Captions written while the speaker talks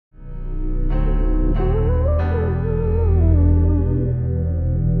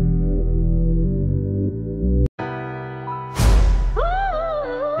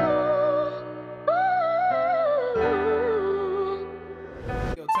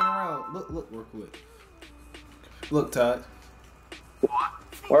Turn around. Look real quick. Look, Todd.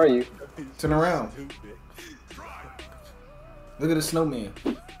 Where are you? Turn around. Look at the snowman.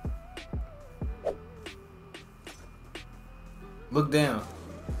 Look down.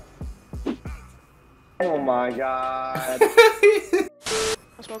 Oh my god.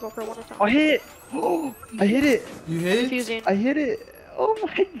 I hit it! Oh, I hit it! You hit it? Confusing. I hit it! Oh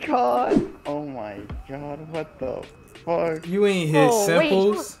my god! Oh my god, what the fuck? You ain't hit Oh, wait, he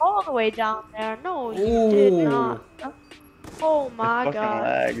was simples. all the way down there. No, you did not. Oh my Fucking god.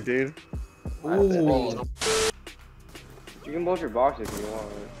 lag, dude. Ooh. You can blow up your box if you want.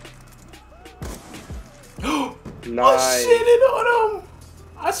 I Nice. shitted on him.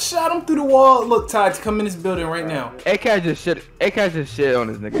 I shot him through the wall. Look, Todd, come in this building right now. Acatt just shit on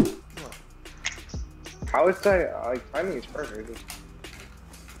this nigga. How is that? Like, timing is perfect.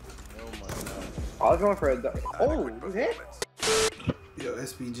 Oh my god. I was going for a. Oh, you hit? Yo,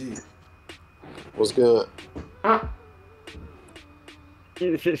 SPG. What's good?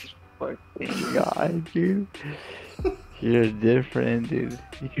 Jesus fucking god, dude. You're different, dude.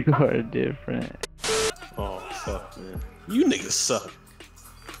 You are different. Oh fuck, man. You niggas suck.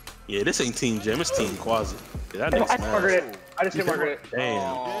 Yeah, this ain't Team Jam, it's Team Quasi. Yeah, that I nigga's just mad. marketed it. I just hit Margaret.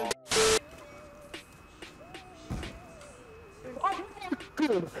 Damn.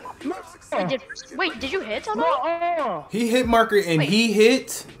 Wait, did you hit somebody? He hit marker and he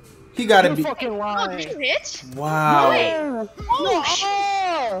hit. He gotta be. Fucking Oh, did you hit? Wow. Wait. Oh,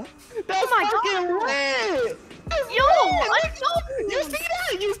 shit. That's my fucking lit! Yo, I know. You see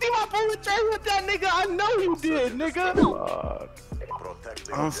that? You see my bullet train with that nigga? I know you did, nigga.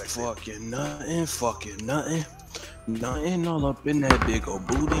 I'm fucking nothing. Nothing all up in that big old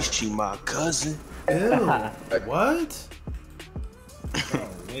booty. She my cousin. Ew. What? Oh,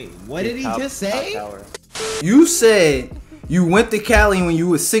 wait, what did he just say? You said you went to Cali when you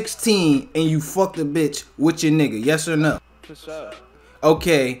was 16 and you fucked a bitch with your nigga. Yes or no? What's up?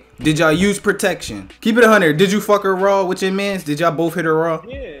 Okay. Did y'all use protection? Keep it 100. Did you fuck her raw with your mans? Did y'all both hit her raw?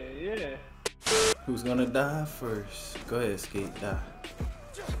 Yeah, yeah. Who's gonna die first? Go ahead, Skate. Die.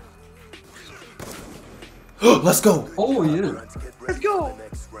 Let's go. Oh, yeah. Let's go.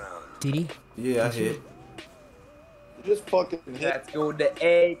 Did he? Yeah, I hit. Just fucking hit. Let's go to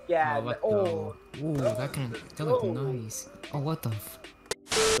Acatt. Oh, what Oh. the? Ooh, that look nice. Oh, what the?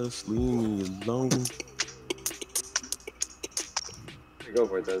 Just leave me alone. Go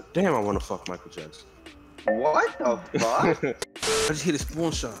for it, though. Damn, I wanna fuck Michael Jackson. What the fuck? I just hit a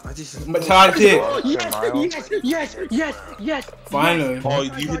spawn shot. I just. Todd hit. Yes. Finally. Oh,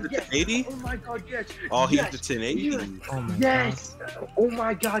 you hit the 1080? Oh my god, yes. Oh, he hit the 1080. Oh my Yes. Oh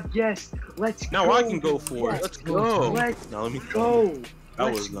my god, yes. Let's Now go. I can go for it. Let's go. Let's Now let me go. That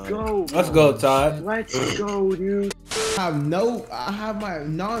Let's was nice. go. Let's go, Todd. Let's go, dude. I have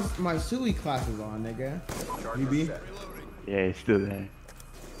my SUI classes on, nigga. You be? Yeah, he's still there.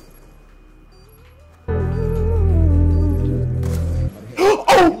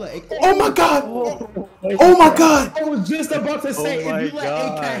 Oh my god! Oh my god! I was just about to say, Oh if you my let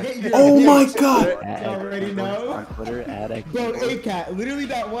God. Acatt hit your Oh my bitch, god! you already know. On Twitter, Bro, Acatt, literally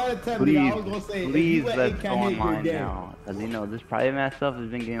that one time Please, I was gonna say, if please you let let's Acatt go hit your online game. now. Cause you know this private match stuff has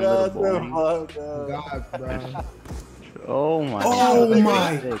been getting a little boring. God, bro. Oh my Oh god.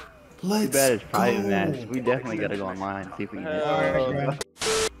 my. Too Let's bad it's private go. match. We definitely gotta go online and see if we can get Alright, bro.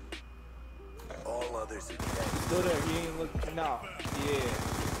 Still there. He ain't looking out. Yeah.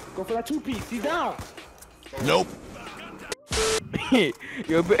 Go for that two-piece. He's down. Nope.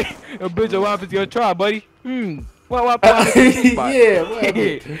 Yo, bitch, what happens to your try, buddy? What happened to the tree spot? Yeah, what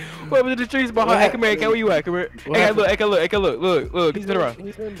happened? What happened to the tree spot? Hey, come here, where you at? Come here. Hey, look. He's been around.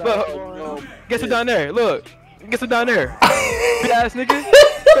 Look, guess who down there? Look. Guess who down there? Bitch ass nigga.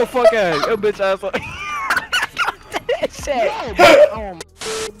 Yo, fuck ass. Yo, bitch ass.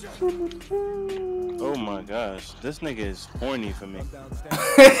 Oh my gosh, this nigga is horny for me.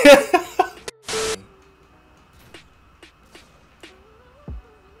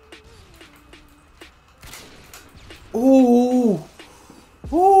 Ooh.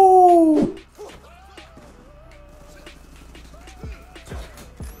 Ooh.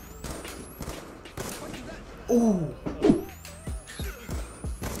 Ooh.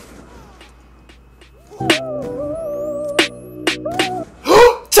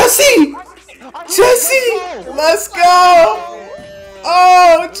 Jesse! Jesse! Let's go!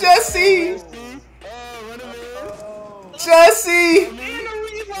 Oh, Jesse! Jesse!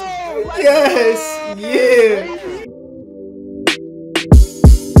 Yes! Yeah!